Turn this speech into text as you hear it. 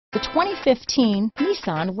The 2015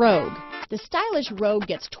 Nissan Rogue. The stylish Rogue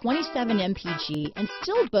gets 27 mpg and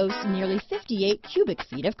still boasts nearly 58 cubic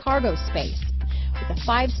feet of cargo space. With a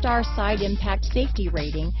 5-star side impact safety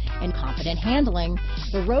rating and confident handling,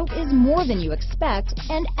 the Rogue is more than you expect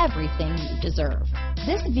and everything you deserve.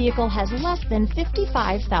 This vehicle has less than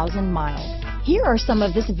 55,000 miles. Here are some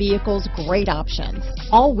of this vehicle's great options: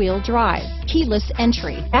 all-wheel drive, keyless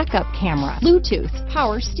entry, backup camera, Bluetooth,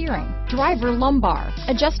 power steering, driver lumbar,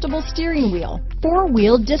 adjustable steering wheel,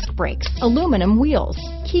 4-wheel disc brakes, aluminum wheels,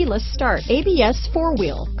 keyless start, ABS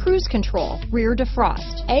 4-wheel, cruise control, rear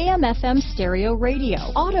defrost, AM/FM stereo radio,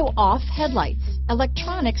 auto-off headlights,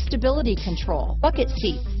 electronic stability control, bucket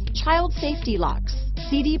seats, child safety locks,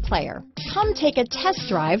 CD player. Come take a test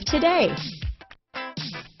drive today.